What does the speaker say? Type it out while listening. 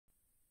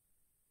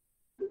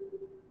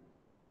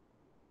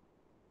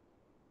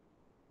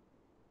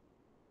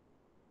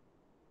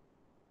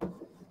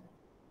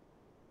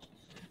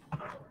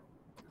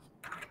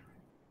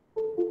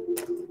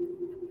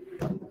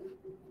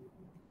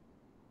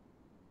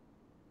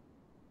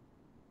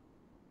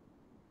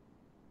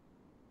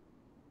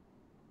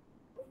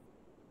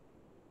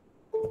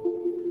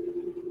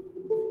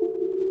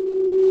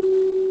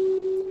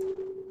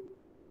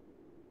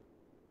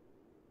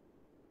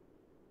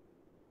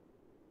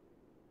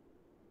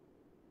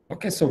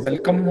Okay, so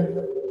welcome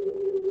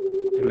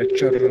to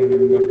lecture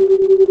number.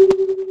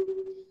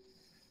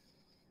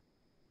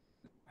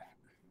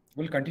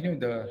 We'll continue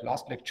the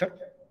last lecture.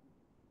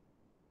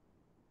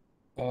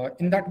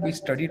 In that we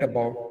studied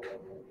about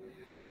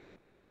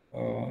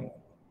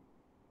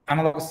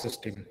analogous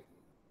system.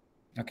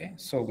 Okay,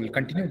 so we'll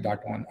continue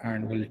that one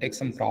and we'll take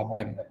some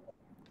problem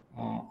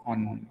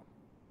on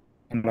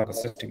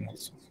analogous system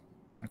also.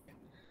 Okay.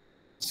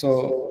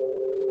 So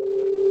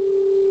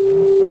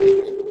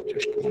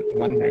just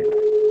one minute.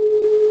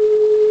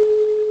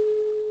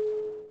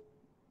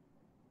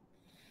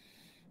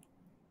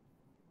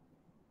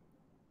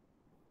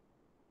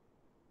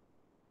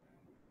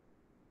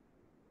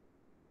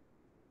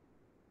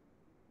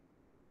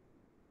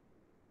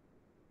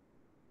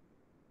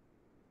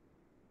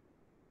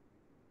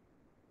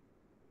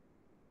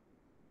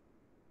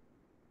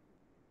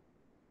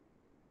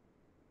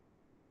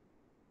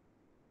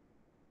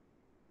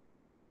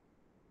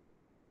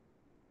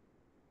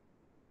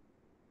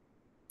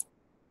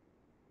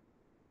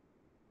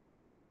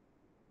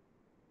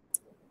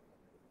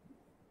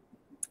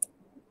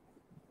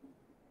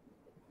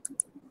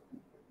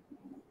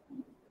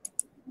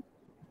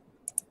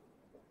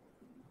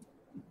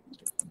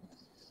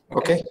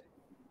 Okay.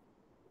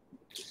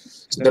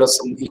 So there is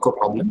some echo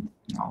problem.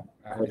 Now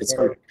I have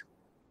resolved it.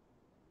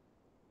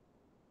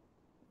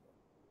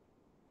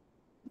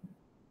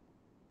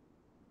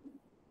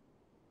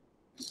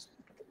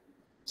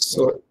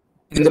 So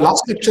in the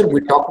last lecture,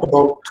 we talked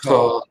about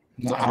the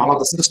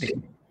analogous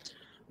system.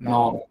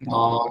 Now,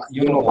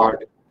 you know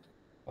what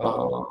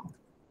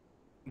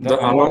the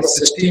analogous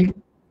system,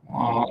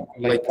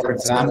 like for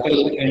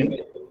example, in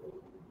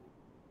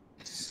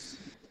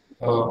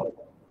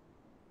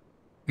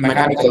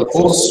mechanical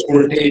force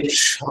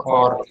voltage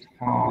or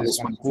this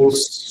one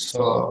force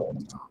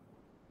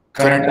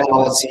current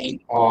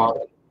analogy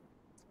or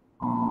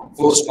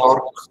force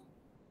torque.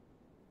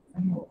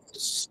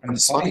 I'm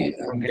sorry,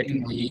 I'm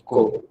getting the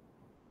echo.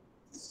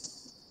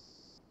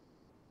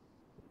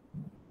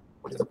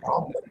 What is the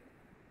problem?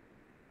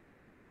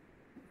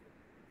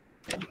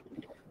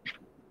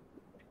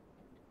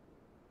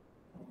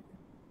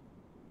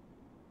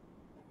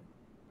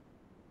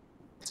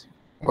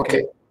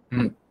 Okay.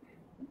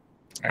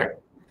 Right.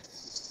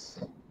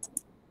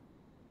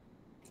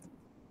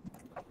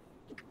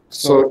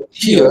 So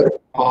here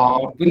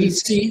we'll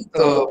see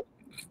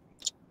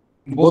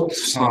both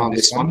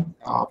this one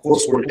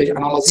force voltage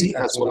analogy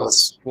as well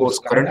as force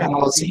current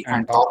analogy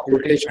and torque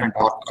voltage and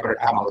torque current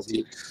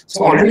analogy.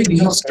 So already we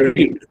have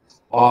studied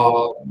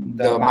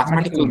the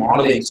mathematical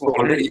modeling. So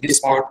already this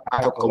part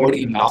I have covered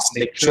in last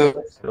lecture,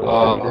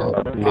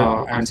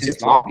 and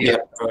since now we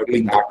are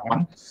doing that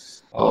one.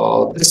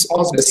 This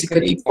was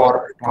basically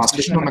for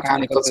translational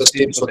mechanical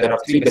system. So there are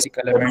three basic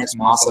elements: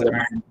 mass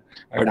element,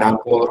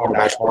 damper or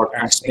dashpot,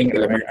 and spring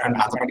element, and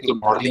mathematical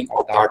modeling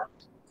of that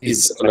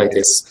is like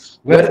this.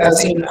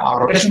 Whereas in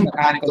rotational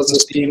mechanical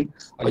system,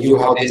 you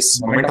have this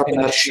moment of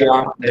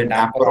inertia, then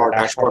damper or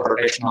dashpot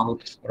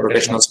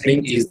rotational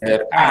spring is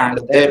there, and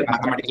their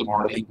mathematical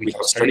modeling we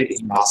have studied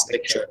in last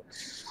lecture.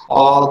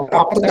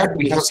 After that,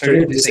 we have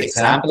studied this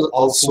example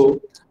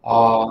also.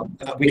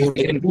 We have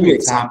taken two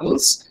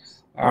examples,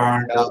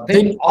 and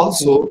then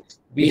also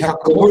we have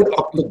covered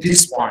up to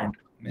this point,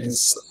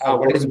 means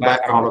what is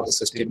back analogous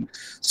system.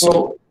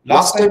 So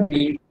last time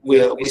we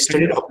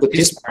studied up to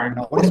this point.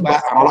 Now what is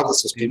back analogous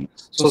system?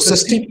 So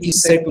system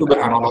is said to be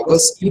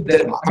analogous if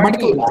their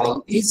mathematical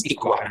model is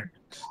equivalent.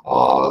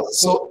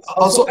 So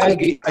also I'll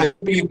give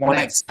you one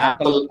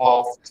example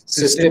of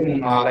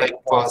system like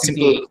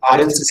simple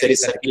RLC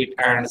series circuit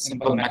and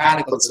simple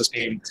mechanical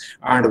system,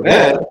 and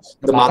where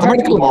the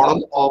mathematical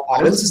model of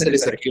RLC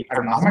series circuit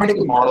and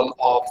mathematical model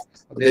of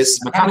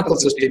this mechanical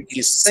system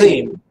is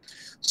same.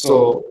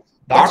 So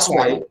that's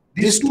why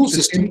these two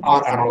systems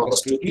are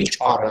analogous to each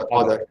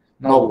other.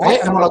 Now, why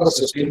analogous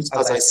systems?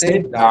 As I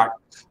said that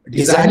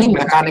designing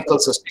mechanical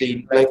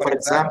system, like for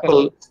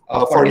example,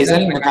 for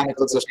designing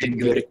mechanical system,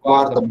 you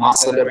require the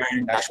mass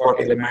element,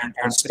 dashpot element,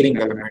 and spring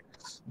element.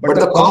 But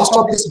the cost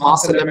of this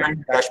mass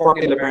element,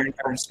 dashpot element,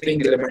 and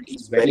spring element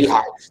is very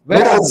high.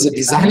 Whereas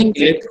designing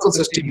electrical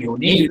system, you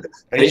need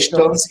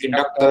resistance,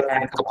 inductor,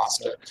 and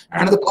capacitor.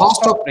 And the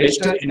cost of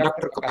resistor,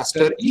 inductor,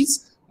 capacitor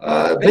is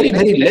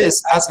very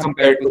less as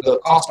compared to the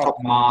cost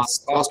of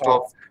mass, cost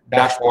of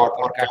dashpot,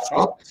 or cost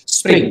of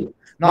spring.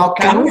 Now,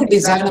 can we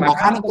design a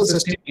mechanical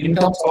system in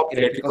terms of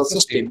electrical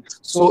system?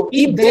 So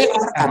if they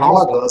are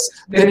analogous,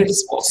 then it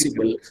is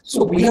possible.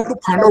 So we have to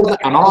find out the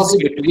analogy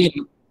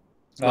between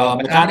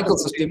mechanical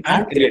system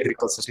and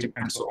electrical system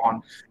and so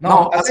on.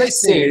 Now, as I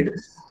said,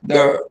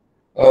 the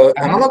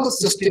analogous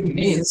system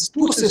means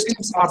two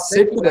systems are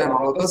said to be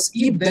analogous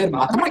if their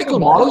mathematical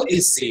model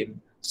is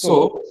same.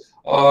 So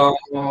two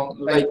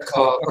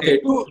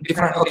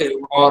different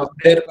or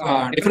their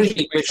differential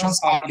equations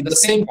are in the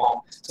same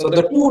form. So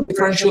the two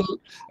different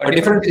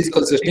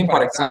physical system,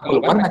 for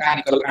example, one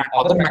mechanical and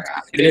other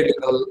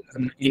electrical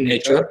in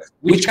nature,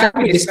 which can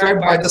be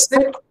described by the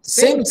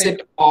same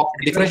set of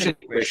differential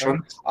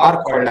equation,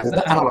 are called as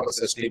the analogous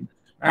system.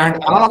 and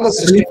analogous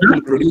system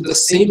will produce the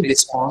same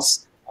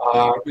response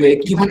to a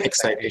given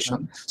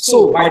excitation.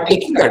 So by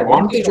taking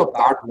advantage of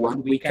that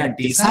one, we can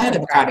design a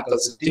mechanical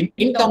system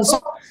in terms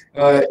of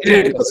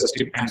electrical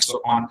system and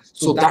so on.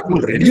 So that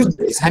will reduce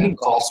the designing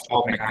cost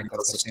of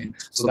mechanical system.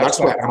 So that's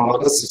why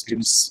analogous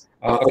systems.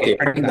 Okay,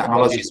 I think the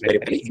analogy is very,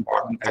 very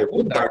important. I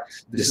hope that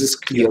this is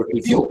clear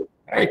to you.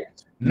 Right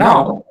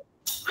now,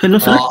 Hello,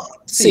 sir.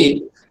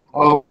 see,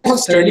 we have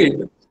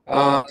studied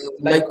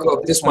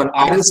this one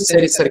RLC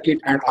series circuit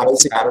and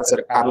RLC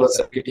parallel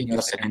circuit in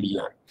your second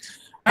year.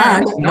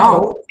 And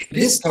now, in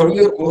this third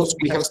year course,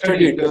 we have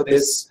studied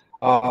this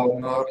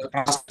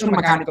translational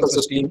mechanical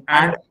system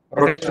and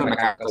rotational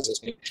mechanical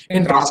system.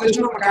 In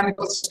translational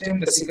mechanical system,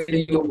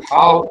 basically you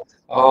have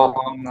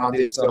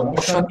this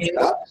motion in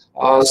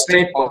the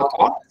straight path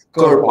or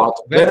curved path,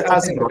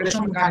 whereas in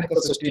rotational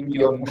mechanical system,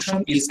 your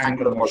motion is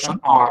angular motion,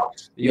 or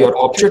your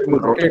object will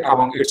rotate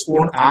along its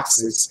own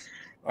axis,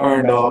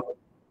 and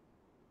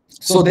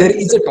so there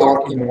is a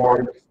torque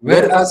involved,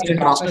 whereas in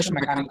translation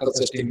mechanical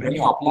system, when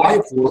you apply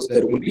force,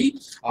 there will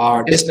be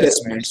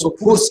displacement. So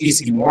force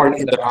is involved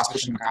in the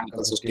translation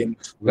mechanical system,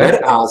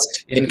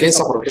 whereas in case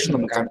of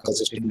rotational mechanical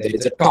system, there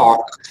is a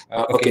torque,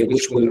 okay,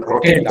 which will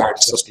rotate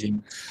that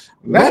system.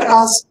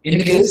 Whereas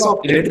in case of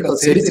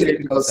series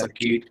electrical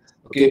circuit,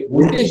 okay,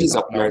 voltage is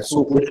applied.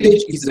 So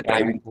voltage is the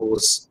driving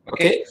force,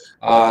 okay,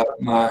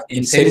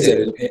 in series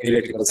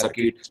electrical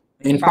circuit.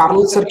 In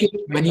parallel circuit,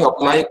 when you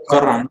apply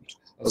current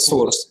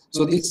source,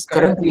 so this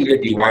current will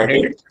get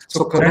divided.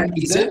 So current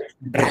is a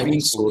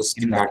driving source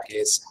in that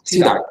case. See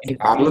that in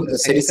parallel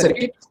series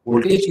circuit,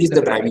 voltage is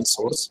the driving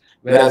source,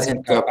 whereas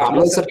in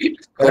parallel circuit,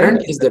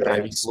 current is the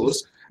driving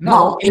source.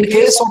 Now, in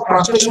case of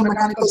translation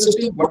mechanical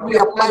system, what we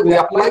apply? We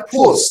apply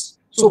force.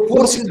 So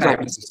force is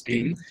driving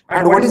system,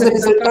 and what is the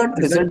resultant?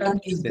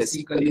 Resultant is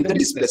basically the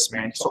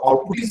displacement. So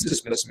output is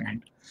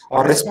displacement,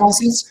 or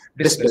response is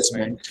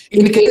displacement.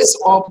 In case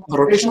of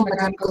rotational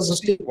mechanical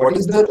system, what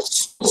is the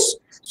source?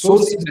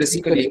 Source is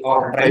basically,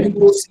 or driving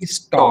force is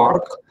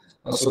torque,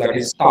 so that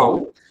is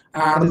tau,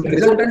 and the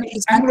resultant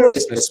is angular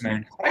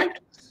displacement, right?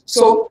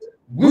 So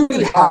we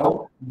will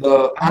have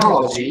the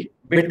analogy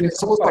between,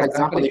 suppose for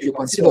example, if you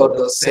consider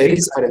the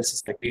series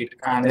RLC circuit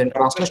and then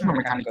translational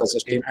mechanical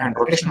system and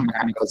rotational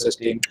mechanical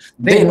system,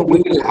 then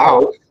we will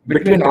have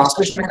between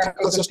translational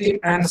mechanical system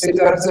and series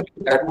RLC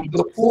circuit, that will be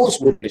the force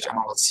voltage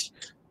analogy.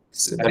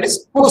 So that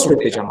is force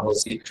voltage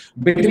analogy.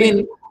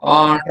 Between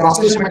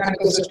translation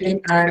mechanical system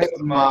and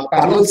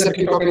parallel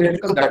circuit of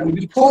electrical, that will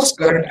be force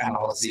current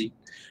analogy.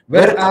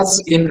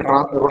 Whereas in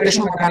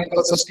rotational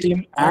mechanical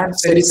system and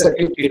series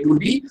circuit, it will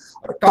be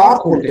a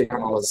torque voltage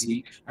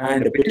analogy.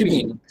 And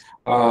between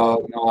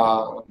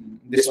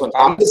this one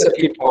parallel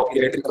circuit of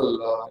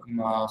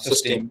electrical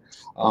system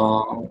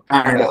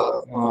and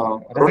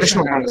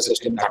rotational mechanical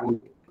system, that will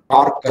be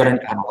torque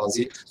current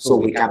analogy. So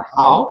we can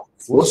have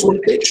force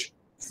voltage,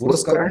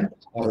 force current,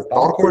 or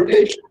torque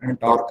voltage and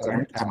torque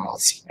current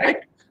analogy, right?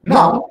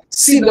 Now,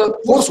 see the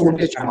force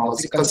voltage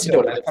analogy.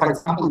 Consider, like, for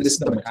example, this is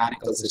the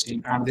mechanical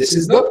system, and this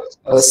is the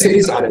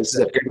series RLC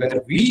circuit,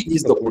 where V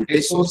is the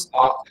voltage source,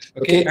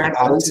 okay, and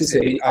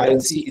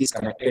RLC is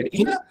connected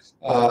in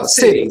a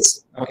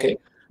series, okay.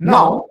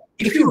 Now,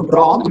 if you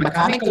draw the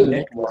mechanical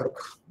network,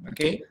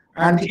 okay,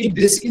 and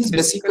this is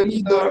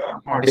basically the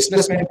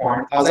displacement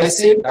point. As I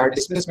said, that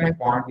displacement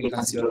point we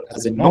consider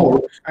as a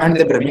node, and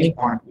the remaining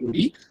point will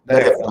be the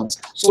reference.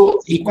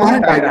 So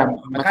equivalent diagram,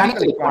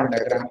 mechanical equivalent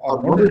diagram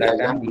or nodal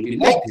diagram will be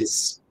like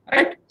this,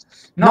 right?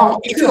 Now,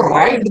 if you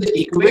write the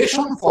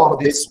equation for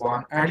this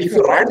one, and if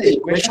you write the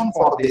equation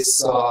for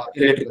this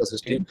electrical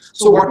system,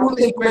 so what will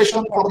the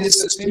equation for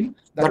this system?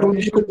 That will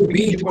be equal to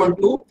B equal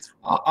to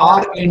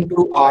R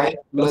into I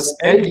plus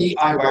L di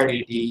by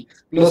dt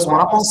plus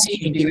 1 upon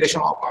C integration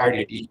of I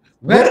dt.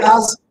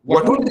 Whereas,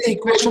 what will be the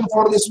equation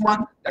for this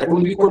one? That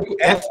will be equal to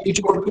F is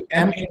equal to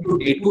M into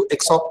d2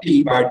 x of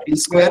t by t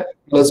square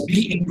plus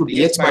B into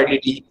dx by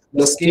dt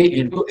plus K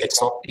into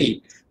x of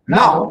t.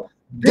 Now,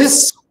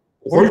 this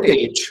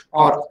voltage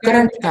or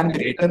current can be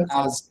written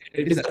as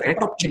it is a rate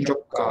of change of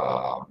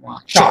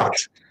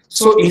charge.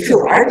 So if you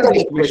write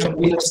the equation,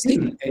 we have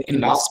seen in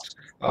last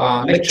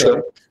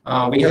lecture,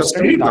 we have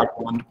studied that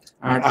one,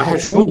 and I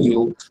have shown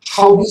you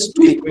how these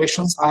two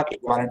equations are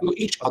equivalent to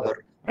each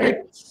other, right?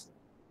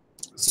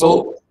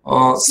 So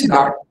see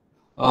that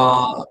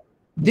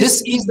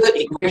this is the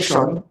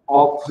equation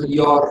of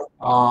your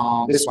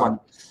this one.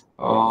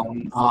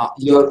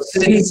 Your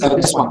series,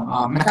 this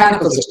one,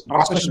 mechanical system,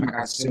 translation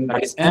mechanical system,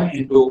 that is M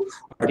into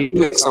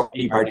d2x of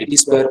t by dt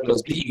square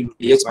plus B into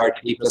dx by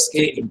dt plus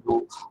K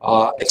into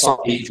x of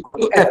t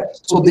equal to F.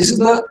 So this is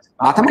the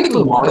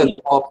mathematical model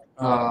of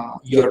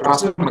your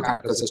translation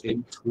mechanical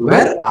system,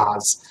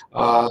 whereas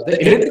the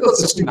electrical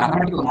system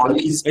mathematical model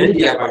is L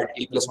di by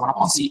dt plus 1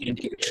 upon C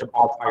integration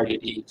of I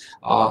dt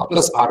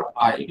plus R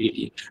I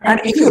dt. And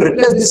if you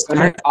replace this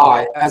current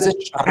I as a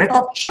rate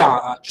of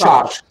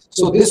charge,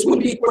 so this will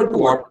be equal to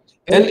what?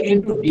 L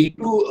into d2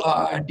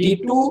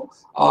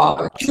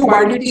 q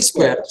by dt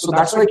square. So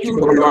that's why q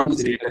double dot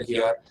is written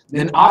here.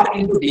 Then r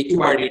into dq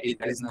by dt,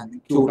 that is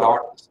nothing, q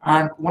dot,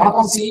 and 1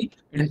 upon c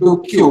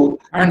into q,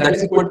 and that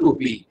is equal to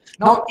b.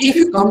 Now, if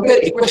you compare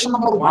equation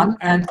number 1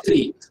 and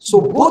 3,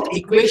 so both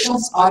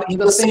equations are in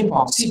the same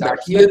form. See that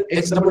here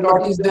x double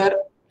dot is there,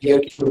 here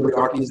q double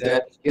dot is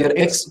there, here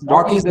x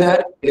dot is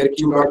there, here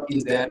q dot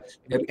is there,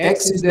 here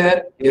x is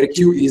there, here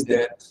q is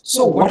there.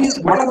 So what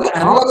are the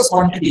analogous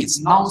quantities?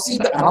 Now see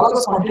the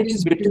analogous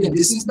quantities between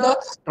this is the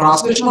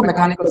translational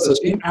mechanical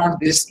system and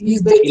this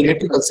is the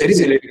electrical series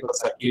electrical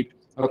circuit.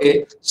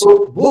 Okay,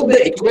 so both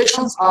the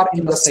equations are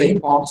in the same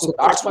form, so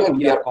that's why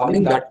we are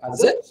calling that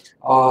as a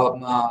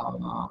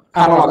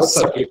analogous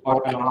circuit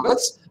or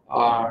analogous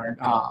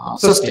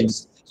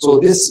systems. So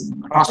this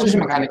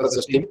translation mechanical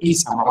system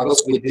is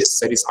analogous with this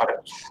series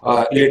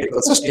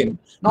electrical system.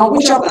 Now,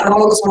 which are the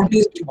analogous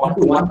quantities?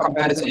 One-to-one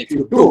comparison if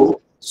you do.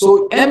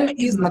 So M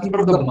is nothing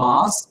but the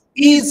mass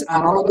is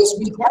analogous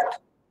with what?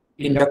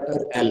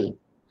 Inductor L.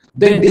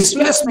 Then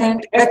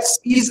displacement X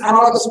is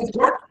analogous with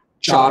what?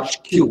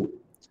 Charge Q.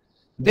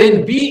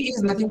 Then B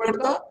is nothing but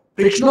the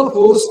frictional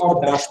force of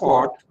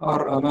dashpot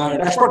or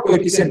dashpot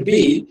coefficient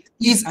B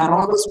is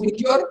analogous with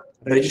your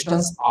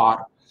resistance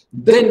R.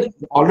 Then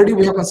already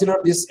we have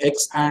considered this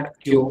X and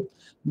Q.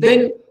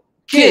 Then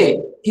K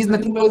is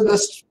nothing but the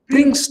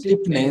spring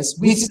stiffness,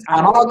 which is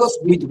analogous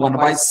with 1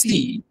 by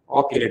C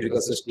of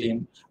electrical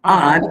system,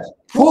 and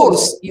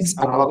force is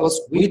analogous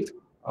with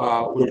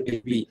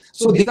voltage V.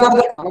 So these are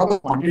the analogous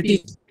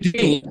quantities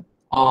between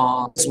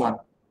this one.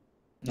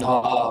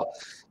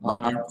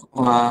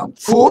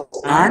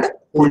 Force and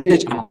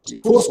voltage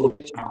analogy. Force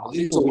voltage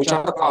analogy. So which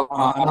are the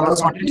analogous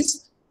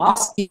quantities?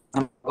 Mass is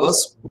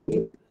analogous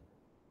with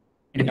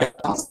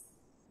inductance.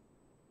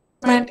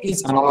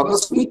 Is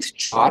analogous with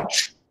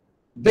charge.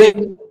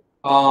 Then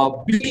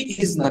B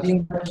is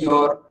nothing but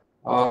your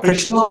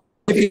frictional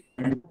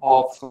coefficient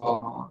of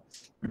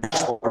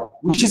dashpot,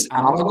 which is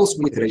analogous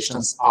with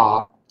resistance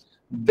R.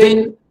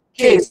 Then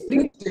K,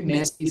 spring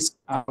stiffness, is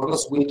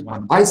analogous with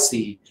 1 by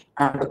C,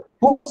 and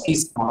force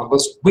is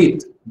analogous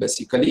with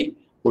basically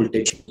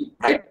voltage,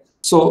 right?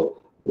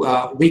 So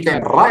we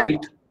can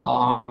write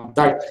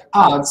that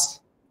as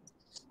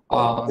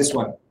this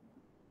one.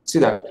 See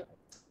that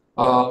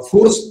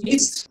force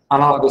is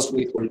analogous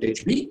with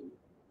voltage V.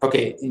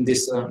 Okay, in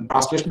this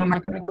translational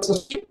mechanical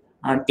system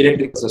and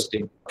electrical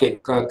system. Okay,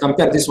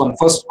 compare this one,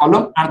 first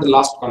column and the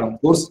last column.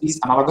 Force is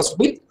analogous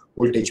with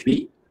voltage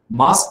V.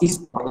 Mass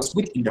is analogous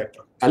with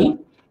inductor L.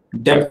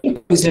 Damping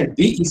coefficient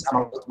B is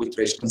analogous with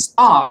resistance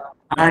R,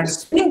 and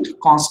spring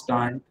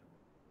constant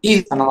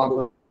is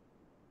analogous.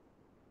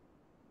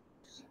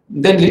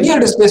 Then linear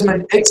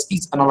displacement X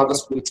is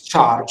analogous with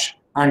charge,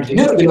 and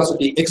linear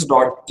velocity x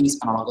dot is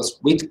analogous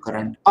with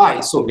current I.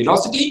 So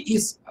velocity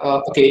is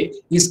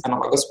is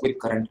analogous with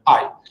current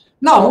I.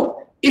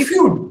 Now, if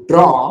you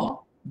draw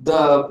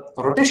the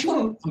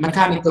rotational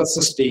mechanical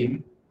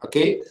system,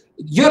 okay,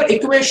 your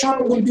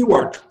equation will be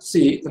what?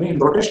 See, in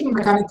rotational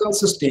mechanical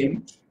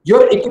system,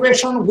 your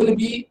equation will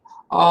be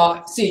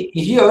see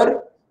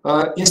here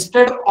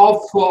instead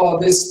of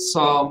this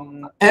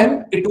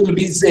m, it will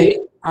be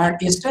z, and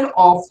instead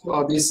of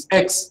this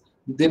x,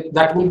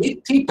 that will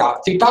be theta.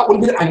 Theta will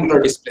be the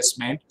angular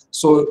displacement.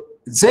 So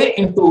z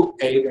into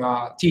a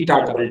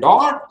theta double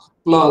dot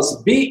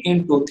plus b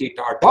into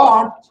theta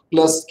dot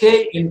plus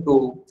k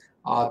into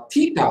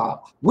theta,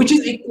 which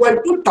is equal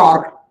to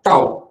torque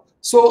tau.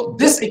 So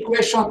this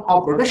equation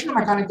of rotational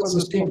mechanical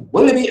system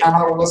will be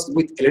analogous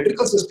with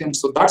electrical system.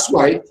 So that's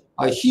why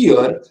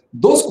here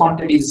those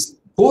quantities,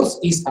 force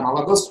is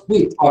analogous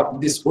with, or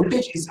this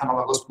voltage is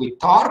analogous with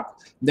torque,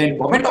 then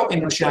moment of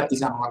inertia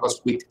is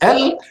analogous with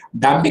L,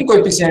 damping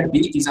coefficient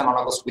B is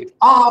analogous with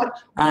R,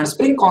 and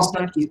spring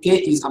constant K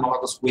is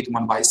analogous with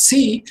 1 by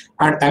C,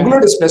 and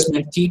angular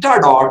displacement theta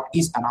dot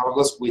is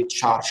analogous with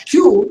charge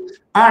Q,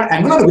 and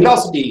angular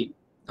velocity,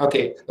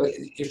 okay,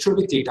 it should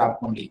be theta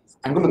only,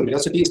 angular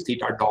velocity is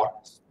theta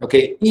dot,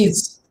 okay,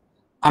 is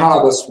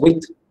analogous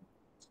with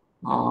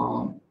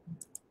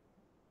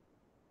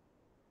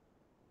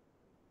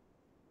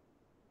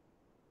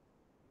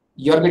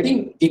you are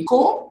getting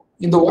echo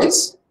in the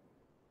voice?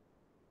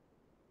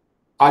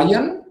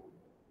 Aryan?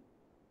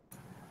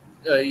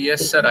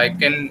 Yes, sir. I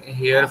can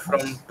hear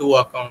from two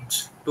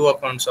accounts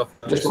of.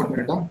 Just 1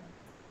 minute.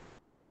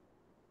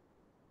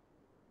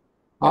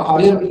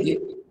 Aryan,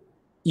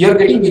 you are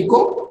getting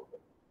echo?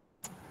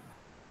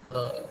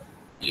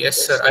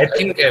 Yes, sir. I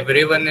think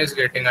everyone is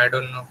getting. I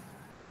don't know.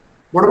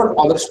 What about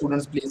other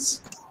students,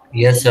 please?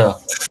 Yes, sir.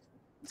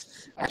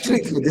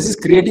 Actually, this is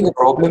creating a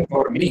problem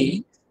for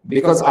me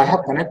because I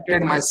have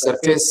connected my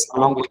surface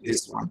along with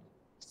this one.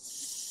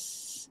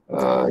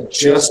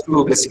 Just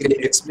to basically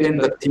explain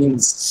the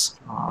things.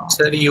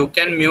 Sir, you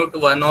can mute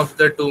one of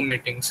the two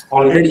meetings.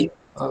 Already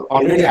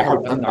I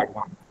have done that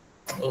one.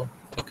 Oh,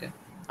 okay.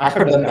 I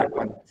have done that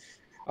one.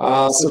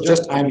 So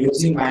just I'm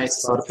using my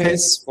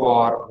surface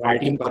for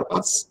writing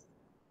purpose,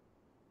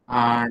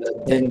 and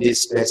then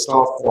this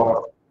desktop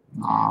for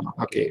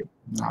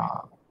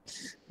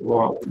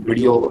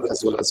video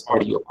as well as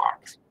audio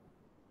part.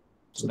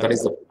 So that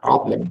is the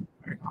problem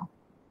right now.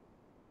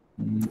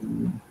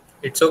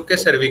 It's okay,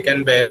 sir. We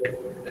can bear.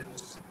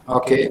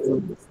 Okay.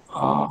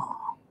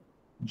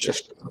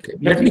 Just okay.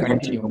 Let me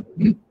continue.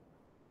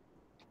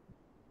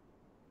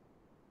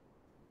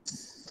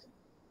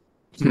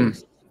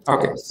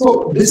 Okay,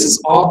 so this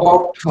is all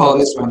about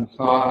this one,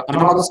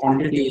 analogous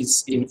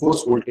quantities in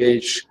force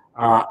voltage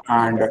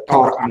and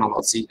torque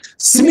analogy.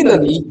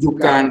 Similarly, you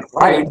can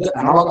write the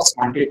analogous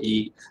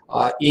quantity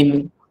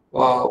in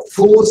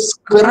force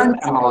current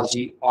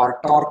analogy or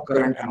torque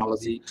current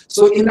analogy.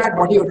 So in that,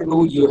 what you have to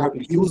do, you have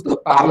to use the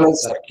parallel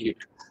circuit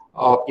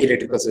of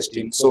electrical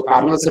system. So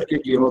parallel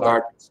circuit, you know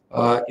that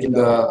in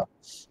the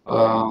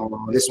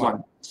this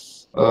one.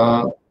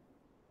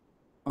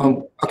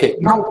 Okay,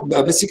 now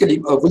basically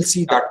we'll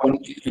see that one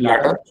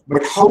later.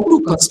 But how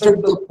to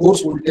construct the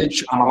force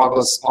voltage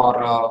analogous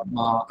or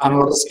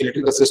analogous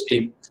electrical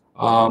system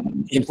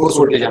in force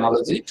voltage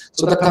analogy?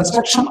 So the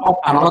construction of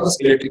analogous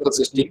electrical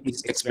system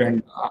is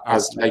explained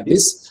as like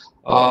this.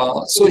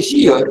 So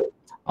here,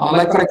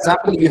 like for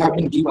example, you have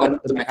been given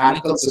the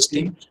mechanical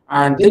system,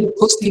 and then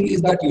first thing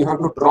is that you have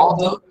to draw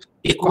the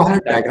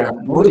equivalent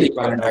diagram, nodal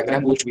equivalent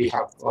diagram, which we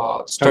have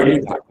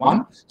studied that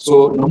one.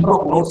 So number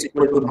of nodes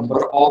equal to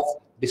number of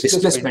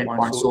displacement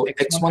points. So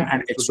x1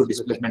 and x2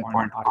 displacement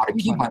point are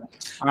given.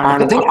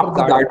 And then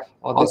after that,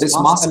 this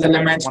mass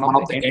element, one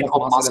of the end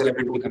of mass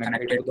element will be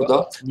connected to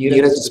the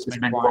nearest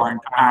displacement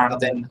point. And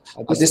then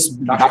this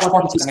dash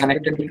point is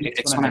connected between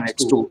x1 and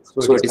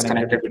x2. So it is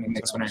connected between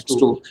x1 and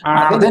x2.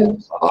 And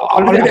then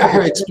already I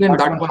have explained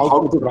that one,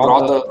 how to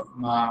draw the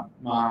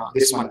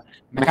this one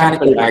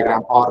mechanical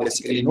diagram or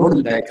basically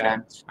nodal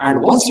diagram.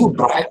 And once you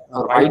write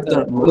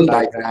the nodal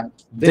diagram,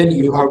 then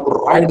you have to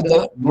write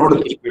the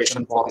nodal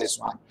equation for this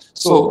one.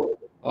 So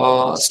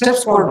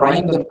steps for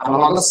drawing the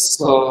analogous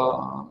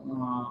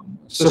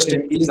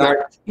system is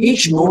that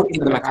each node in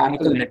the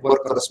mechanical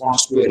network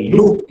corresponds to a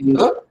loop in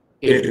the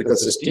electrical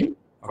system.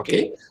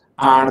 Okay,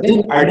 and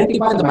then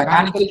identify the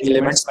mechanical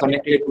elements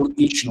connected to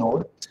each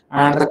node,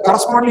 and the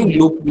corresponding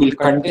loop will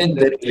contain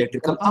their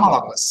electrical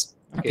analogous.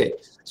 Okay,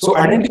 so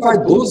identify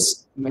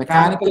those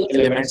mechanical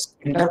elements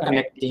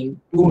interconnecting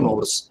two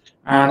nodes,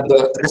 and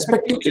the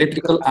respective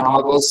electrical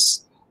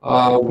analogous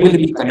will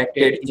be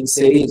connected in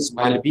series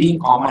while being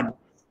common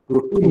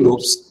to two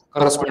loops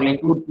corresponding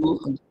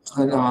to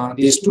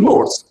these two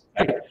nodes.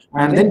 Right?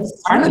 And then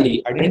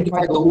finally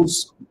identify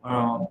those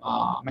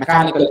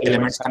mechanical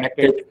elements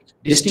connected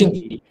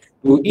distinctly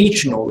to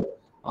each node.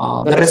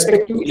 The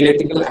respective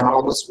electrical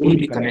analogous will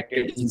be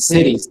connected in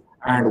series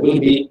and will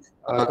be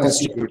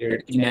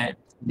constituted in a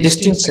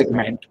distinct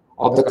segment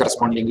of the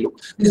corresponding loop.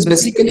 This is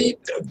basically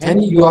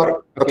when you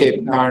are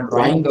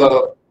drawing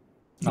the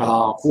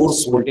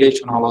force voltage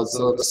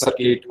analogous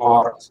circuit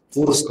or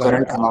force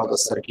current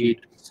analogous circuit.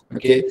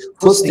 Okay,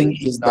 first thing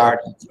is that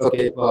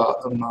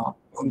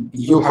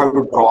you have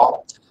to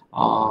draw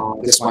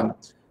this one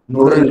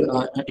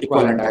nodal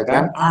equivalent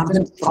diagram, and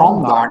then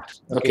from that,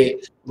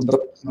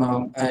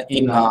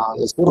 in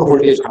this force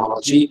voltage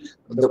analogy,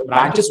 the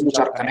branches which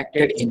are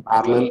connected in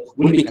parallel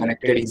will be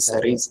connected in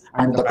series,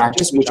 and the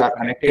branches which are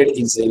connected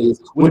in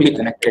series will be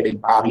connected in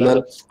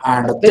parallel,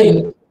 and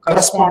then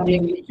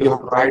correspondingly you have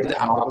to write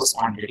the analogous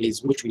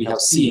quantities which we have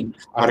seen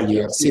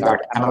earlier. See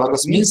that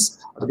analogous means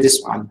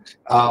this one,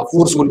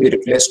 force will be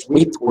replaced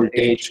with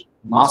voltage,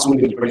 mass will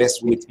be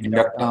replaced with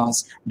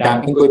inductance,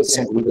 damping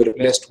coefficient will be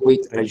replaced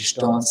with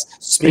resistance,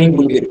 spring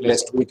will be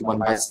replaced with 1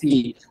 by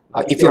C.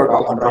 If you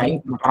are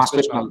drawing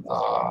translational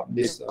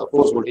this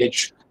force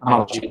voltage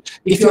analogy,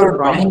 if you are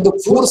drawing the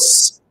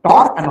force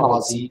torque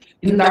analogy,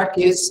 in that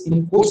case,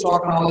 in force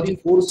torque analogy,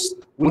 force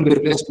will be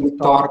replaced with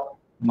torque,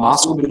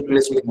 mass will be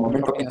replaced with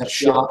moment of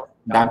inertia,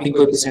 damping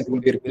coefficient will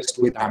be replaced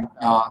with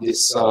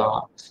this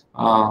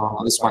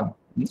one.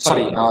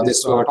 Sorry,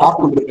 this torque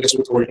will be replaced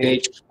with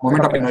voltage,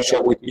 moment of inertia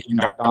with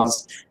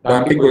inductance,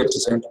 damping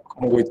coefficient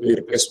will be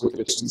replaced with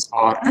resistance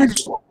R, and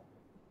so on.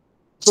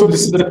 So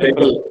this is the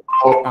table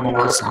of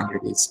analogous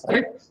quantities,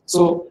 right?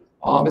 So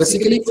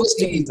basically, first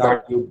thing is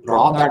that you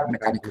draw that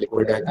mechanical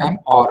equal diagram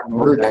or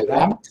nodal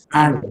diagram,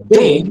 and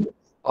then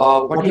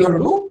what you have to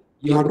do,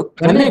 you have to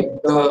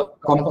connect the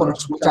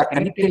components which are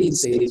connected in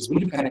series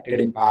will be connected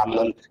in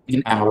parallel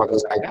in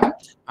analogous diagram,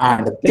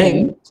 and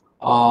then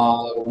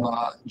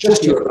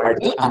just you write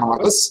the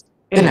analogous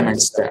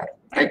elements there,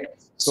 right?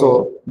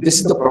 So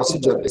this is the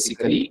procedure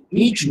basically.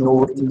 Each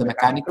node in the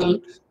mechanical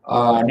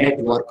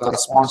network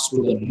corresponds to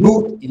the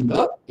loop in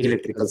the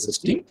electrical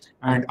system,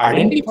 and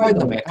identify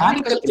the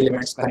mechanical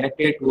elements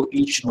connected to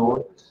each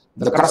node.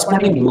 The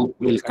corresponding loop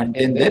will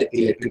contain their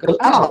electrical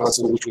analogous,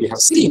 which we have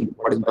seen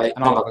what is by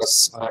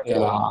analogous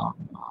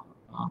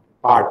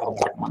part of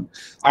that one.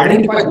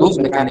 Identify those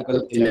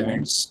mechanical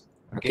elements,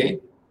 okay,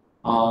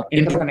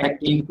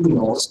 interconnecting two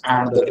nodes,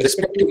 and the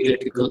respective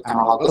electrical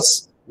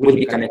analogous will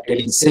be connected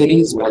in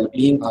series while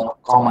being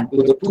common to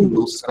the two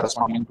loops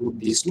corresponding to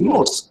these two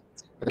nodes.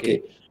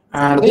 Okay.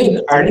 and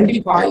then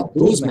identify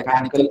those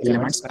mechanical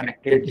elements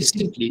connected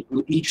distinctly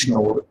to each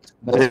node.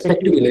 The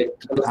respective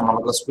electrical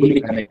analogous will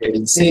be connected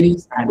in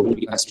series and will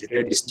be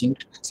considered a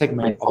distinct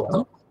segment of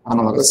the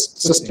analogous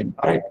system,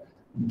 right?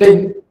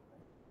 Then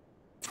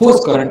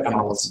force current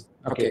analogy.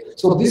 Okay,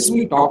 so this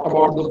we talked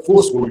about the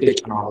force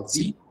voltage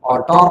analogy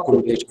or torque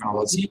voltage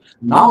analogy.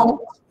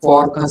 Now,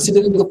 for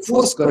considering the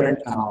force current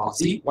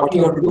analogy, what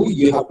you have to do,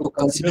 you have to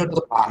consider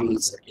the parallel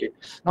circuit.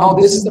 Now,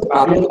 this is the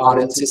parallel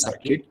RLC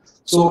circuit.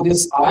 So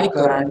this I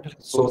current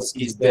source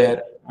is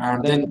there,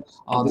 and then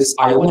this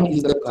I1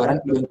 is the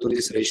current flowing through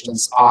this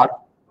resistance R.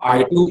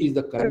 I2 is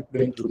the current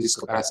flowing through this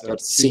capacitor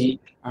C,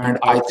 and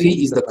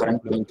I3 is the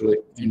current flowing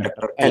through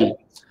inductor L.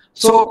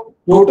 So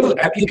total,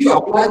 if you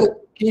apply the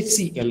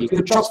KCL,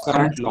 Kirchhoff's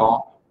current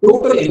law,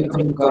 total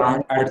incoming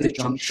current at the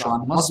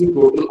junction must be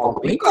total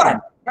outgoing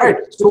current, right?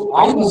 So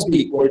I must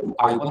be equal to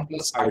I1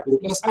 plus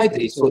I2 plus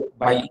I3. So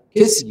by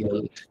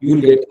KCL, you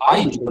will get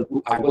I is equal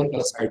to I1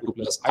 plus I2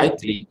 plus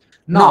I3.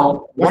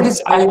 Now, what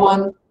is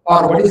I1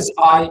 or what is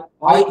I?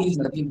 I is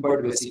nothing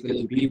but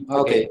basically V.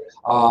 Okay,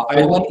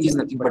 I1 is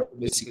nothing but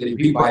basically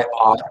V by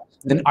R.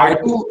 Then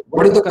I2,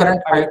 what is the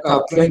current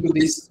flowing to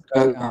this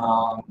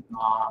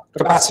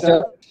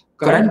capacitor?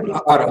 Current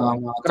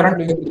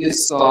flowing to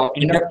this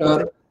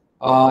inductor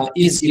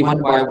is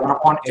given by 1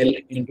 upon L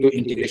into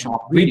integration of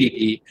V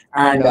dt,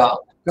 and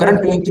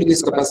current flowing through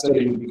this capacitor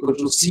will be equal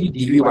to C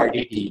dV by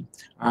dt,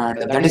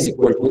 and that is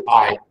equal to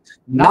I.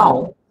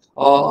 Now,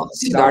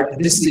 see that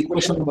this is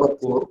equation number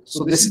 4.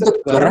 So this is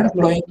the current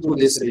flowing through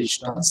this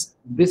resistance.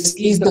 This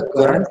is the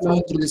current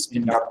flowing through this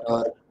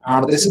inductor,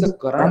 and this is the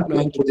current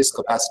flowing through this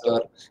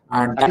capacitor,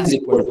 and that is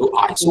equal to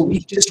I. So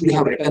we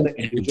have written the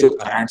individual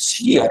currents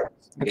here.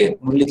 Okay,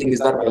 only thing is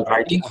that while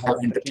writing, I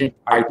have interchanged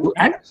I2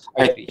 and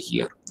I3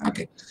 here.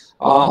 Okay,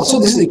 so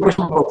this is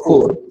equation number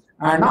 4.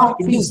 And now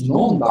it is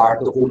known that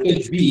the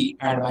voltage V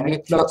and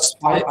magnetic flux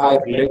phi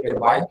are related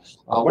by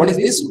what is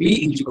this?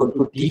 V is equal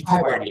to d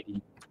phi by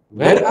dt,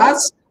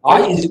 whereas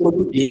I is equal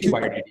to dq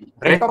by dt.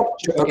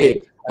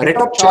 Rate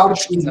of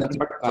charge is nothing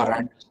but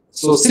current.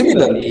 So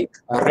similarly,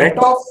 rate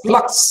of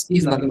flux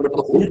is nothing but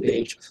the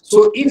voltage.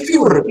 So if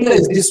you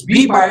replace this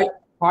V by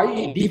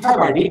phi d phi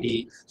by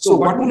dt, so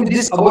what will be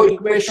this above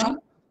equation?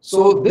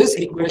 So this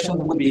equation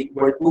will be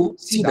equal to,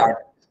 see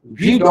that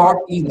V dot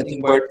is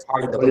nothing but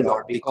phi double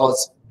dot,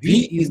 because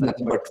V is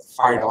nothing but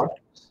phi dot.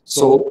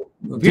 So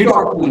V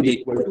dot will be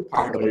equal to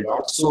phi double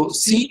dot. So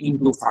C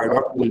into phi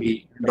dot will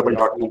be double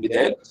dot will be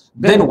there.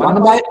 Then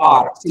 1 by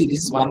R. See,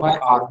 this is 1 by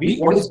R. V,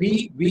 what is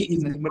V? V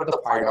is nothing but the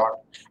phi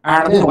dot.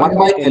 And then 1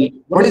 by L.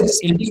 What is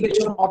this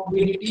integration of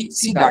V dt?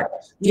 See that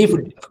if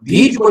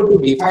V is equal to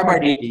d phi by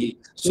dt,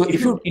 so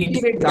if you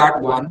integrate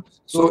that one,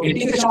 so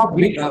integration of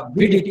V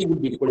dt will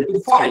be equal to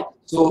phi.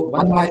 So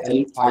 1 by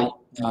L phi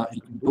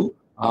into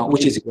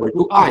which is equal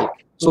to I.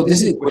 So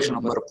this is equation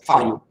number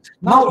 5.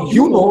 Now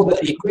you know the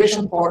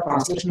equation for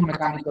translational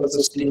mechanical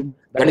system,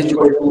 that is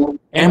equal to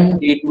m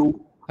into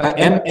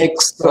m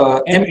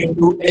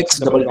into x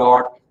double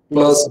dot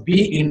plus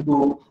b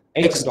into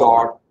x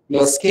dot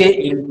plus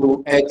k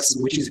into x,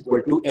 which is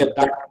equal to f.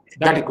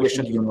 That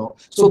equation you know.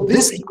 So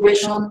this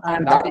equation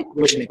and that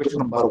equation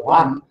number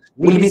 1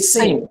 will be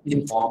same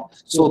in form.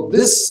 So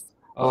this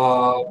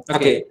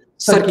circuit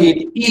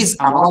is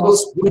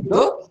analogous with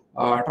the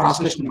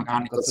translation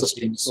mechanical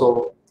system.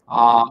 So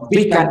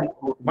we can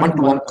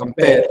one-to-one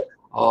compare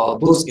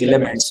those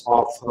elements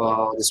of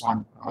this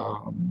one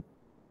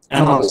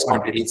analogous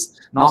quantities.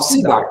 Now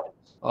see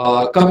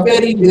that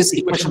comparing this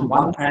equation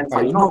 1 and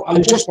 5, you know,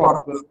 I'll just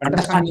for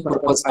understanding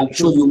purpose, I'll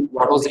show you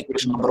what was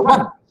equation number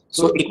 1.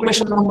 So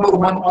equation number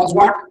 1 was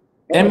what?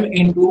 M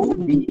into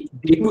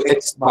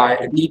d2x by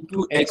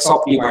d2x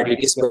of p by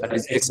dt square, that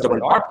is x double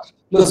dot,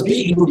 plus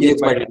b into dx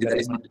by dt, that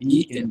is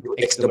d into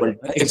x double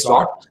x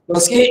dot,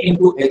 plus k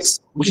into x,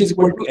 which is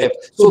equal to f.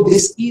 So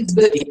this is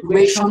the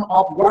equation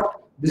of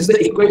what? This is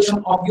the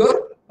equation of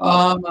your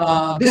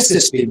this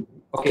system.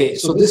 Okay,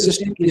 so this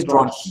system is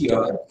drawn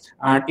here,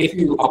 and if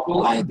you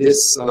apply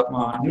this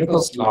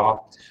Newton's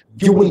law,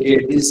 you will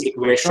get this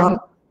equation,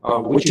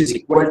 which is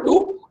equal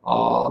to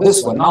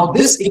this one. Now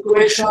this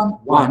equation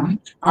 1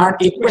 and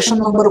equation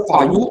number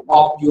 5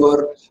 of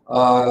your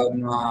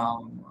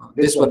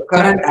this one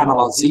current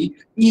analogy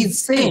is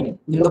same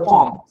in the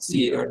form.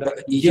 See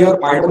here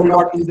phi double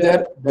dot is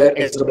there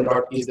x double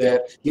dot is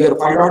there, here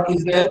phi dot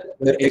is there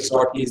x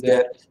dot is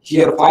there,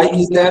 here phi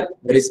is there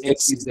is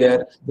x is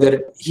there,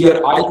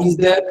 here I is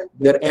there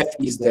f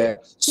is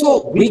there.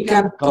 So we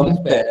can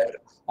compare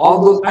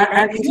all those,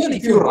 and even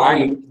if you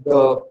write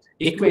the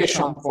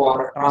equation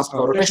for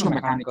rotational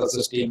mechanical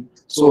system,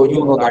 so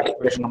you know that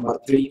equation number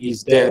 3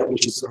 is there,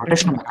 which is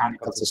rotational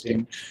mechanical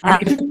system.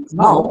 And if you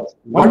now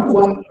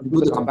one-to-one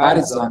do the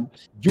comparison,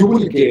 you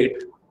will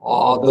get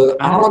the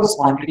analogous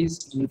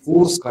quantities in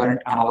force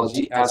current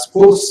analogy, as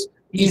force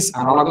is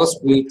analogous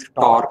with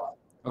torque,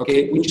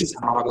 okay, which is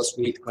analogous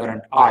with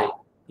current I.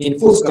 In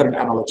force current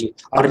analogy,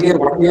 earlier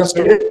what we have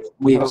studied?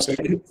 We have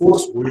studied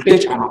force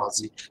voltage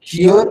analogy.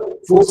 Here,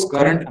 force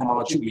current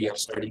analogy we are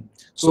studying.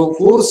 So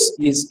force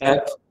is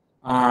F,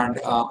 and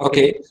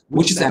okay,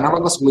 which is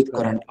analogous with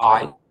current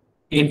I.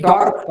 In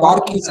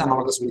torque is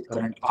analogous with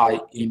current I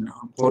in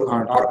for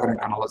torque current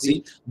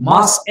analogy.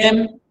 Mass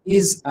M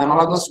is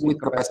analogous with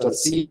capacitor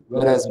C,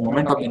 whereas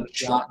moment of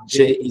inertia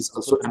J is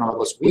also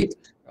analogous with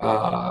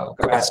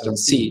capacitance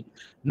C.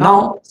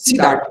 Now, see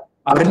that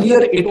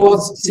earlier it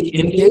was, see,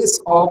 in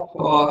case of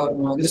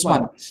this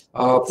one,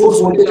 force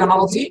voltage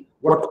analogy,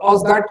 what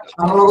was that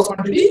analogous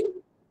quantity?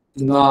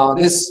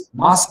 This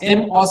mass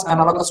M was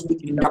analogous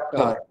with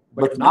inductor,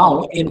 but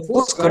now in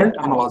force current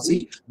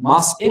analogy,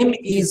 mass M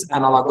is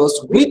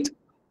analogous with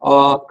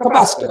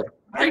capacitor,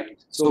 right?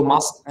 So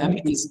mass M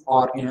is,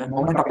 or in a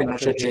moment of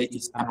inertia J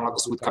is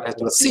analogous with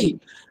capacitor C.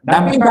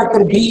 Damping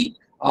factor B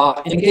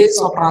in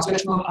case of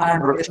translational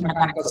and rotational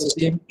mechanical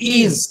system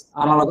is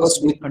analogous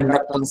with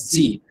conductance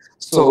Z.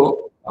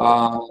 So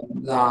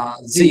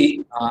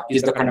Z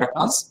is the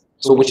conductance,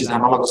 so which is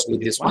analogous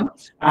with this one.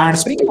 And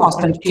spring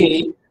constant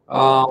K,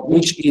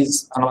 which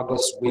is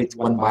analogous with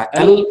 1 by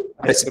L,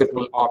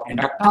 reciprocal of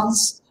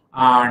inductance.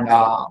 And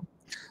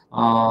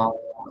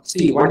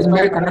see, what is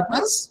by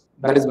conductance?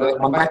 That is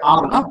 1 by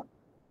R. No?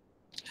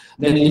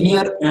 Then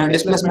linear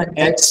displacement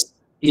X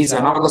is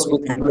analogous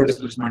with angular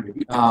displacement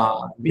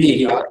B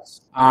here,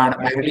 and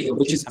magnetic,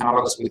 which is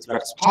analogous with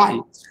flux phi,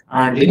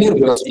 and linear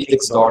velocity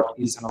X dot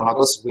is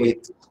analogous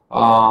with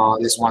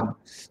this one,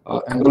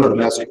 angular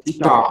velocity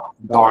theta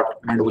dot,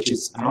 and which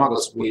is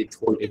analogous with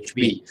voltage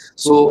V.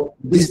 So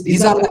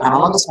these are the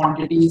analogous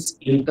quantities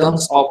in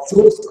terms of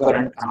force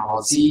current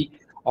analogy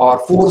or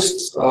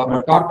force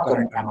torque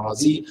current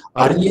analogy.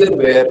 Earlier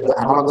where the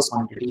analogous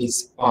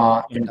quantities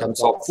in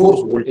terms of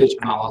force voltage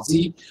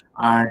analogy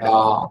and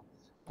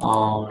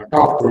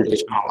torque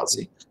voltage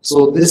analogy.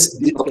 So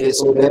okay,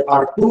 so there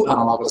are two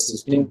analogous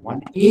systems.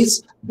 One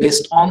is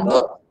based on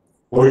the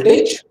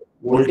voltage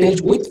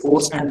with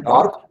force and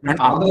torque, and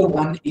another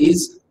one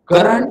is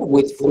current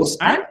with force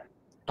and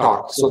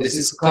torque. So this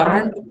is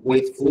current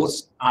with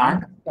force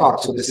and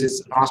torque. So this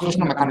is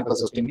translational mechanical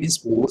system is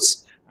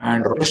force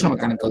and rotational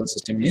mechanical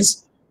system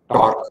is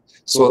torque.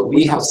 So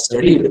we have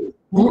studied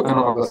two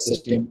analogous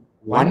systems.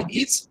 One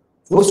is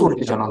force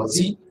voltage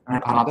analogy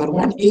and another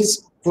one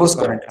is force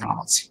current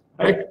analogy.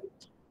 Right?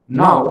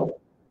 Now,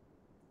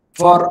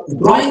 for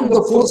drawing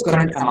the force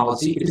current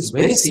analogy, it is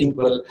very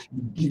simple.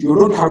 You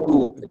don't have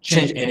to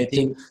change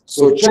anything.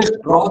 So just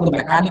draw the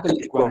mechanical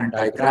equivalent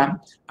diagram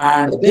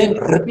and then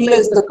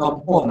replace the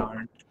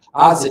component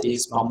as it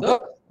is from the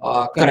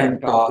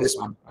current, this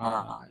one,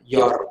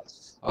 your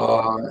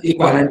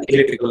equivalent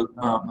electrical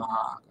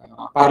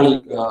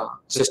parallel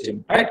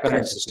system, right?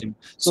 Current system.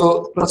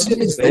 So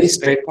procedure is very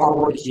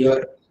straightforward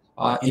here.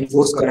 In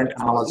force current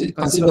analogy,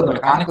 consider the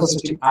mechanical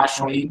system as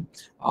shown.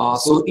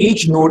 So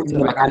each node in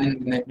the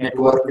mechanical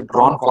network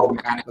drawn for the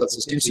mechanical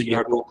system. So you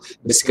have to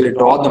basically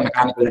draw the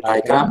mechanical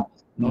diagram,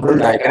 nodal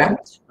diagram,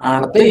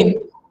 and then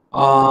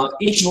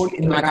each node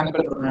in the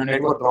mechanical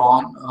network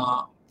drawn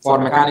for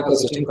mechanical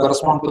system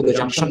correspond to the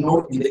junction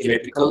node in the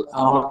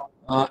electrical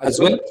as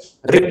well.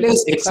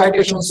 Replace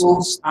excitation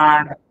source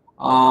and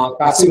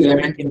passive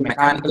element in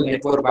mechanical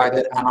network by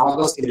the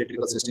analogous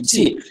electrical system.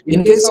 See,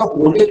 in case of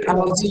voltage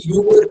analogy,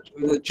 you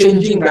were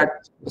changing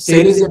that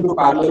series into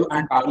parallel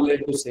and parallel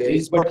into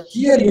series, but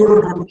here you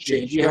don't have to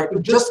change. You have to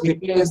just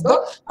replace the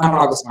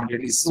analogous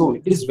quantities. So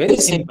it is very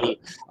simple.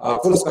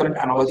 Force current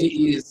analogy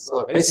is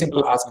very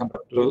simple as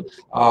compared to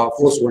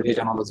force voltage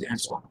analogy and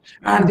so on.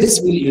 And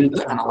this will yield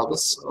the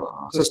analogous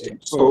system.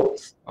 So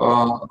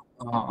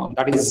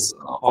that is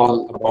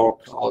all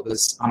about all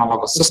this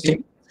analogous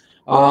system.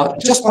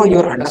 Just for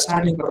your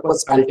understanding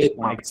purpose, I'll take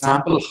one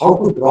example how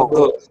to draw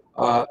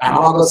the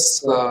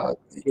analogous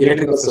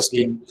electrical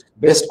system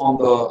based on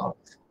the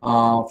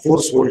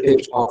force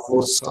voltage or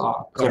force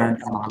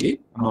current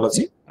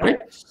analogy, right?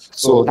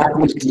 So that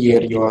will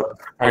clear your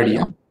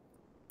idea.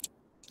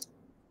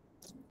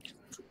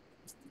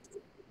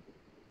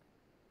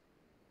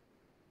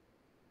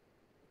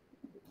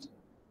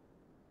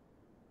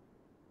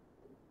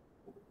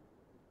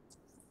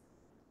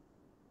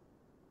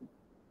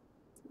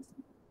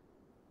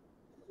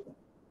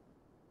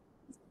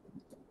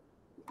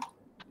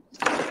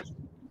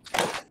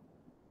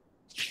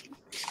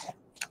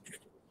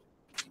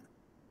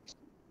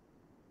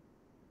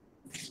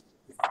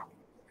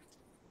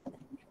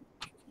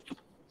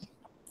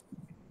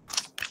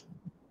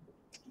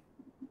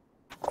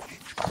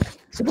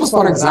 Suppose,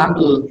 for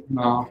example,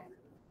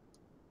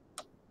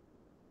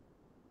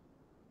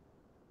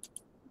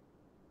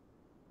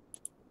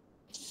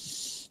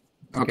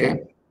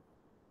 okay.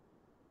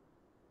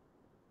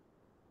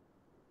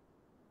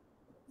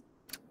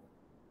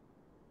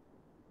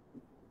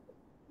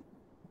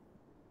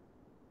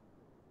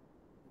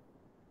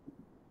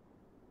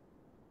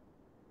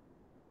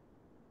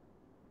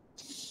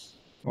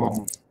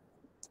 Oh.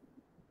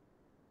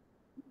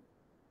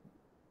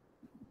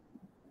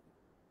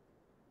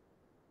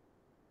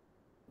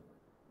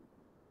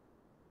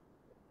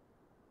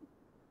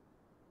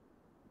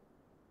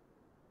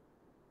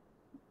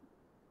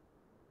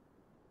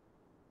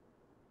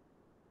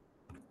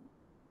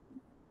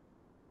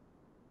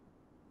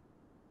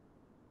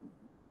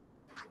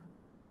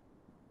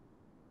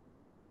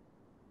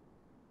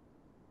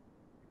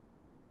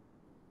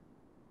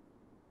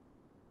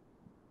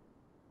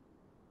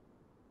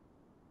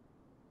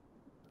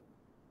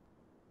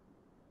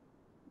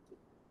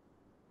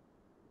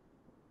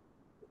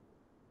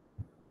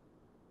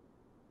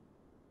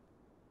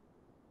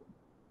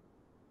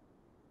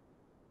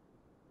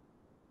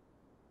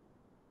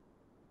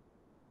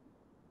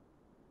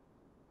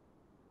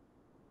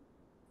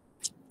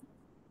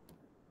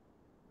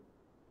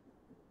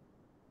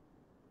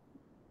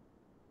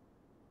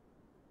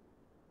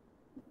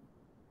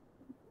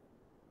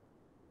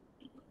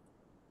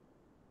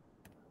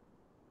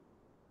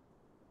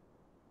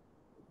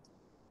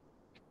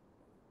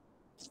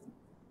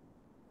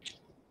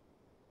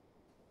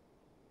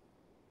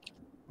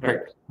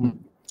 Right.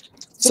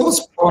 So,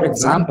 for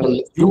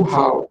example, you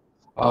have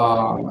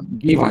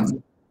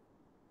given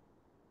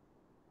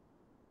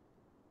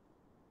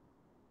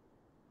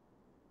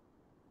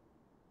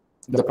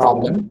the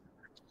problem.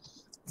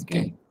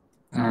 Okay,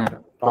 and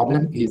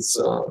problem is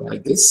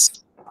like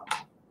this.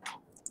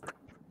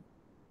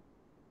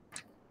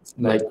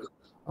 Like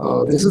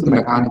this is the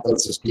mechanical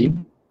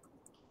system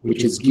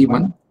which is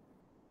given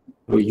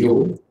to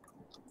you,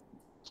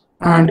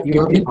 and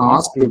you have been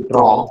asked to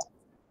draw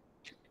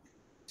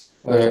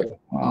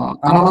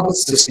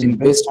analogous system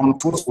based on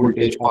force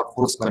voltage or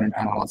force current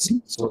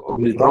analogy. So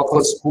we'll draw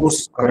first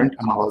force current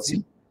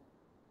analogy.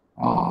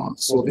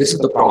 So this is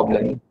the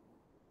problem.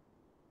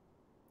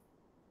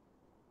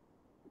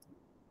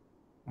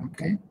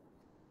 Okay,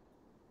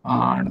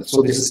 and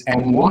so this is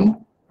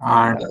M1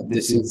 and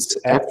this is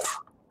F.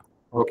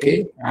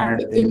 Okay, and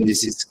then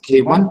this is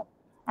K1,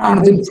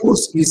 and then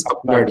force is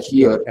applied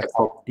here, F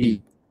of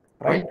T,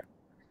 right?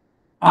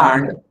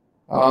 And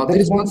there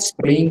is one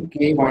spring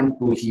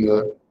K12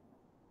 here,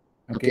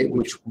 okay,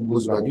 which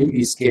whose value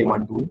is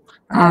K12,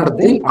 and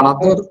then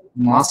another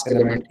mass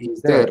element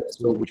is there,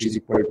 so which is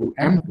equal to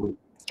M2,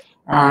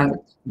 and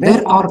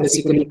there are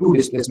basically two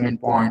displacement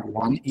point.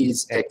 One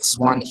is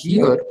X1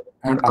 here,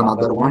 and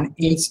another one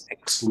is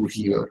X2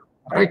 here,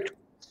 right?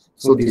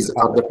 So these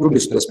are the two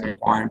displacement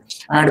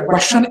points. And the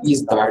question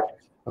is that,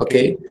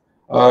 okay,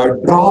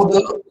 draw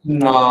the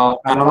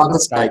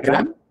analogous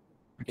diagram,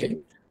 okay,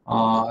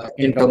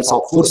 in terms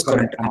of force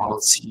current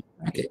analogy.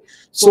 Okay,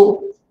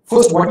 so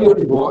first what you have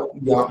to draw,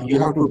 yeah, you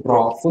have to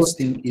draw. First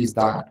thing is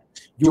that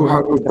you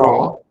have to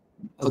draw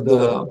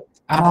the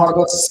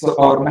analogous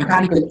or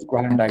mechanical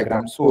equivalent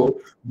diagram.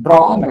 So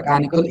draw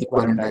mechanical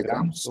equivalent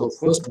diagram. So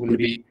first will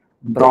be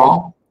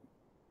draw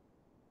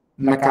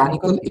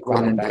mechanical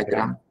equivalent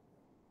diagram.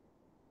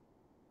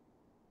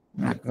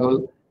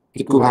 Mechanical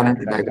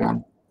equivalent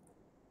diagram.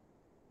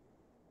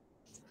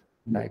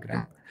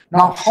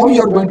 Now, how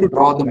you are going to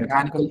draw the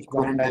mechanical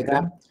equivalent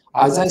diagram?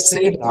 As I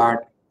said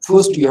that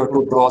first you have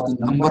to draw the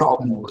number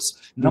of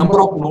nodes. Number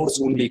of nodes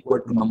will be equal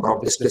to number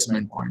of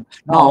displacement point.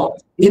 Now,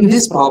 in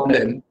this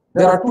problem,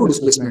 there are two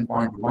displacement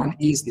points. One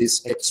is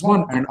this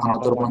x1 and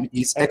another one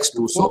is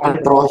x2. So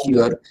I'll draw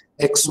here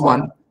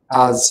x1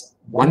 as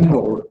one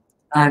node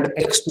and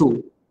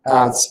x2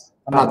 as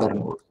another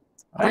node,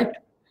 right?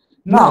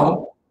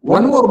 Now,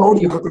 one more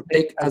node you have to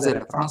take as a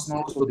reference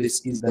node. So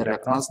this is the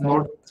reference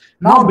node.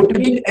 Now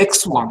between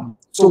x1,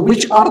 so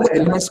which are the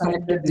elements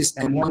connected? This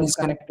m1 is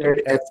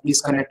connected, f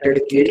is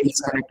connected, k is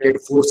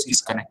connected, force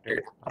is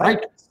connected,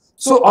 right?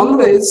 So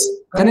always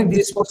connect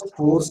this first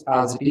force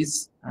as it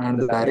is, and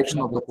the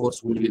direction of the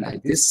force will be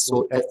like this.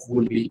 So f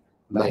will be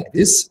like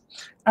this,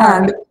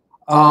 and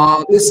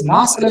this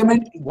mass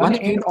element, one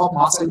end of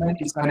mass element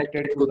is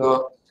connected to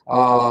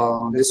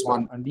the this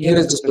one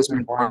nearest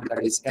displacement point,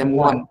 that is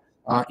m1.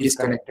 Is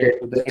connected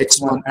to the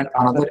x1 and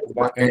another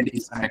end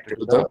is connected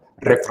to the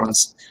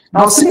reference.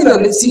 Now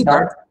similarly, see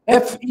that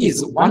f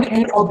is one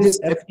end of this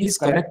f is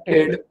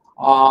connected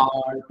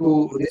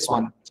to this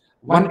one.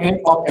 One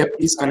end of f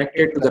is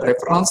connected to the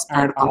reference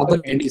and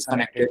another end is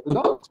connected to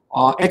the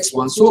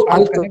x1. So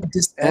I'll connect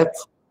this f,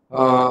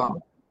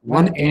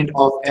 one end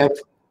of f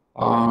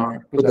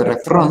to the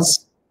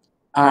reference,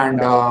 and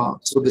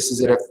so this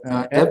is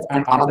f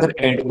and another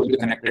end will be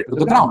connected to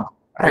the ground,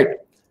 right?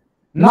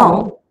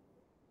 Now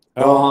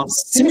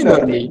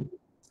similarly,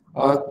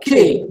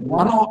 K,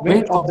 one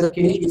end of the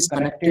K is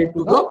connected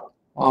to the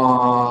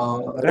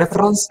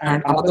reference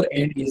and another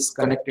end is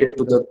connected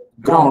to the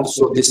ground.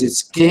 So this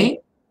is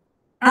K.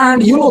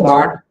 And you know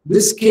that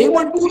this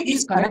K12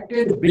 is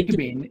connected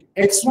between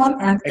X1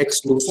 and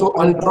X2. So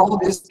I'll draw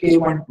this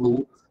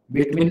K12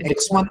 between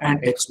X1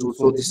 and X2.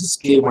 So this is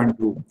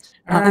K12.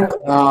 And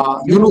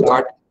you know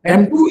that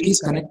M2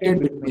 is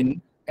connected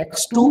between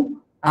X2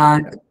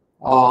 and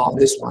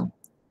this one.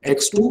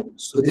 X2,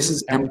 so this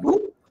is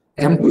M2.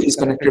 M2 is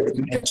connected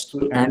between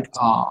X2 and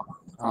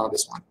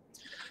this one.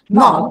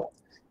 Now,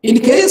 in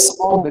case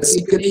of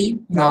basically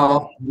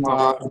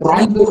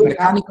drawing the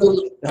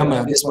mechanical,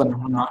 this one,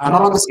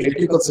 analogous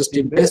electrical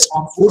system based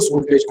on force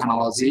voltage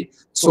analogy.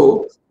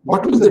 So,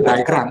 what will be the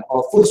diagram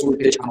of force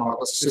voltage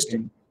analogous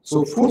system?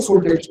 So, force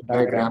voltage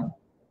diagram,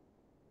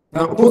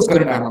 force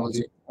current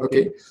analogy.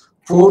 Okay,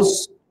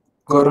 force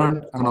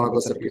current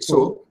analogous circuit.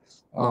 So,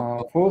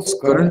 force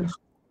current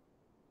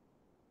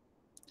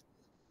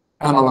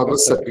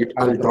analogous circuit,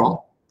 I'll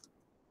draw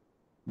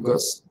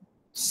this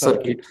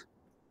circuit.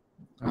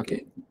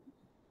 Okay,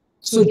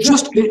 so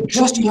just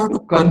you have to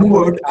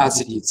convert as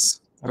it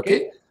is.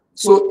 Okay,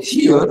 so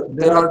here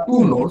there are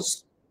two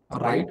nodes,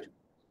 right?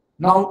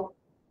 Now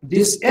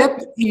this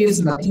F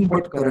is nothing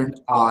but current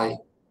I.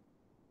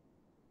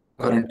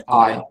 Current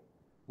I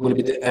will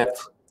be the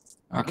F.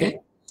 Okay,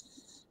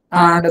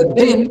 and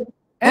then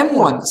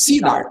M1. See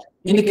that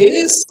in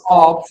case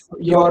of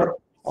your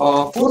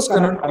force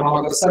current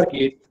analogous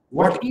circuit,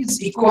 what is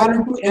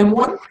equivalent to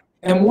M1?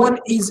 M1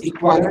 is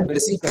equivalent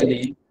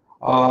basically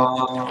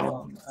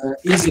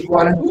is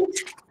equivalent to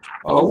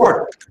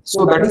what?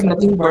 So that is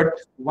nothing but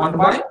 1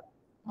 by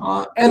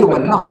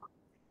L1 now.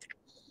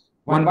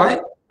 1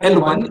 by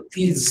L1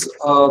 is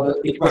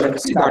the equivalent.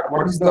 See that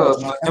what is the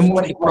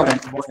M1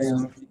 equivalent?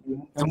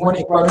 M1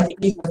 equivalent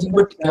is nothing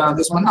but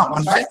this one now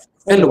 1 by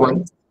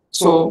L1.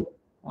 So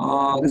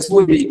this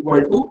will be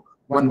equal to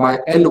 1 by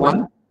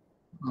L1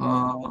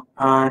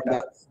 and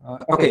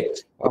okay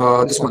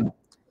this one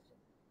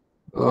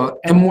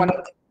M1.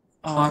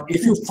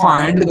 If you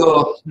find the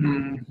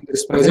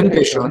this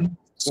presentation,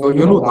 so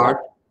you know that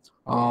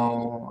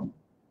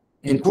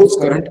in force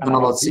current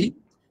analogy,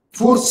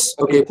 force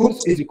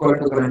is equal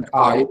to current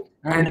I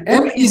and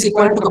M is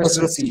equal to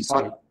capacitor C.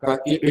 Sorry,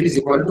 it is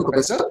equal to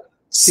capacitor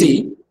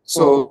C.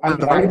 So I'll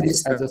write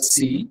this as a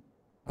C,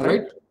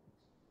 right?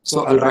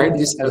 So I'll write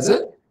this as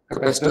a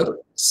capacitor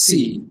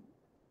C.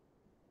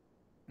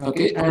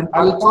 Okay, and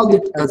I'll call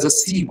it as a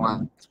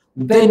C1.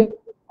 Then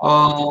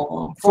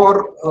for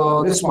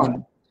this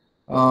one,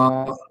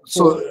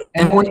 so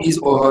M1 is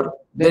over.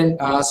 Then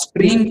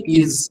spring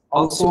is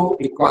also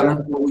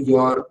equivalent to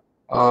your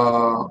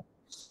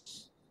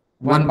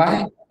 1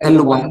 by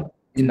L1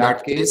 in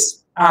that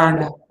case. And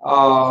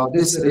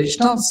this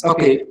resistance,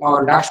 okay,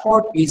 our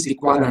dashpot is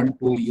equivalent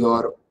to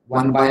your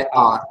 1 by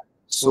R.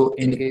 So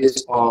in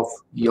case of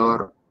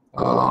your,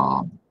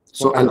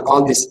 so I'll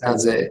call this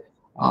as a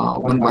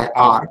 1 by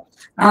R.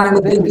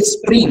 And then this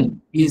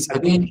spring is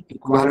again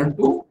equivalent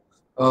to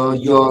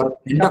your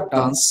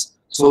inductance.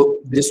 So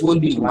this will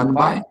be 1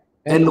 by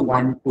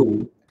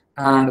L12.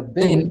 And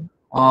then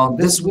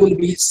this will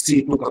be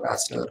C2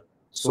 capacitor.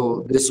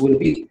 So this will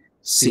be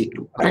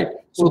C2, right?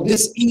 So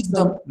this is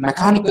the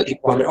mechanical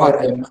equivalent or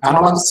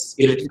analogous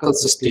electrical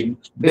system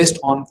based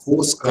on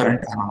force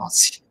current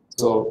analogy.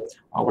 So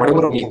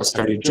whatever we have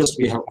studied, just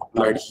we have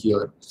applied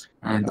here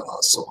and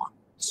so on.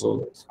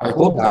 So I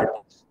hope that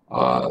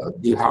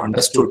you have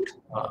understood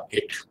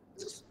it.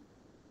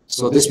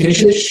 So this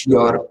finishes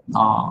your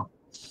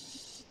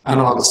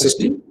analogous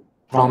system.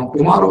 From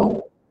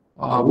tomorrow,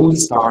 we will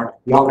start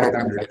block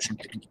diagram reduction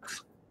technique.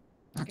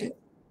 Okay.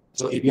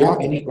 So if you have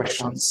any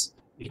questions,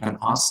 you can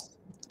ask.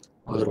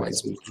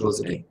 Otherwise, we'll close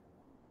the day.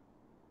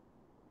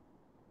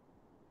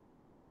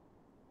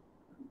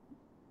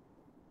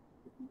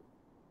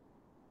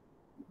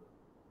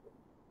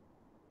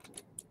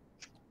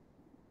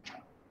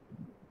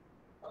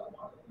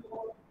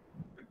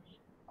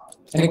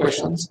 Any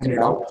questions? Any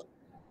doubt?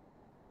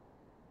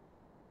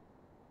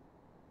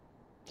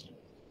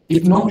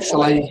 If no,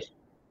 shall I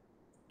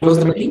close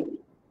the meeting?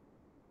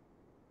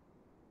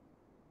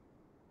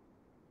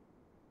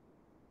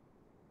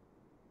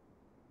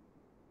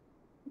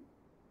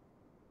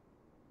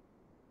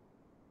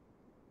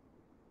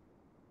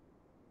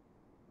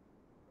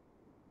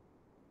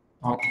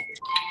 Okay.